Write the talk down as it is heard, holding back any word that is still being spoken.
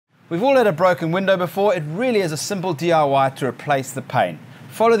We've all had a broken window before. It really is a simple DIY to replace the pane.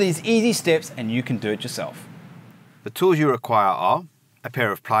 Follow these easy steps and you can do it yourself. The tools you require are a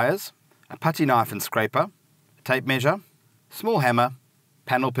pair of pliers, a putty knife and scraper, a tape measure, small hammer,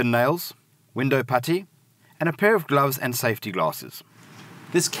 panel pin nails, window putty, and a pair of gloves and safety glasses.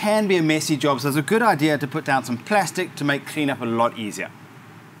 This can be a messy job, so it's a good idea to put down some plastic to make cleanup a lot easier.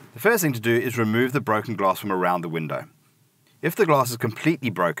 The first thing to do is remove the broken glass from around the window. If the glass is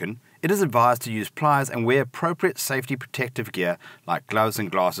completely broken, it is advised to use pliers and wear appropriate safety protective gear like gloves and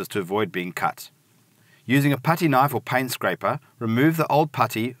glasses to avoid being cut. Using a putty knife or paint scraper, remove the old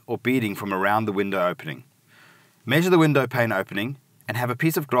putty or beading from around the window opening. Measure the window pane opening and have a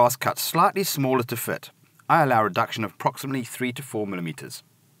piece of glass cut slightly smaller to fit. I allow a reduction of approximately 3 to 4 millimeters.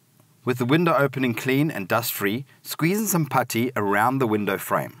 With the window opening clean and dust-free, squeeze in some putty around the window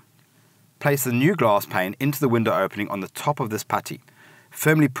frame. Place the new glass pane into the window opening on the top of this putty.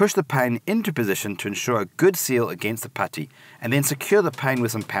 Firmly push the pane into position to ensure a good seal against the putty, and then secure the pane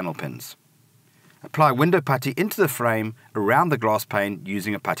with some panel pins. Apply window putty into the frame around the glass pane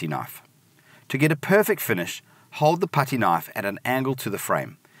using a putty knife. To get a perfect finish, hold the putty knife at an angle to the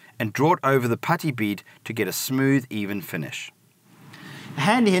frame, and draw it over the putty bead to get a smooth, even finish. A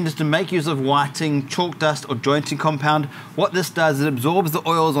handy hint is to make use of whiting, chalk dust or jointing compound. What this does is it absorbs the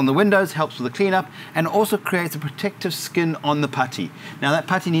oils on the windows, helps with the cleanup, and also creates a protective skin on the putty. Now that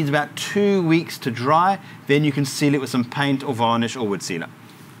putty needs about 2 weeks to dry, then you can seal it with some paint or varnish or wood sealer.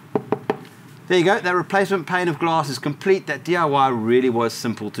 There you go, that replacement pane of glass is complete. That DIY really was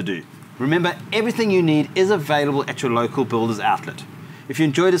simple to do. Remember, everything you need is available at your local builder's outlet. If you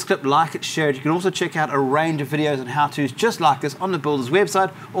enjoyed this clip, like it, share it. You can also check out a range of videos and how-tos just like this on the Builders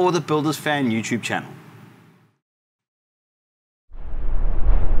website or the Builders Fan YouTube channel.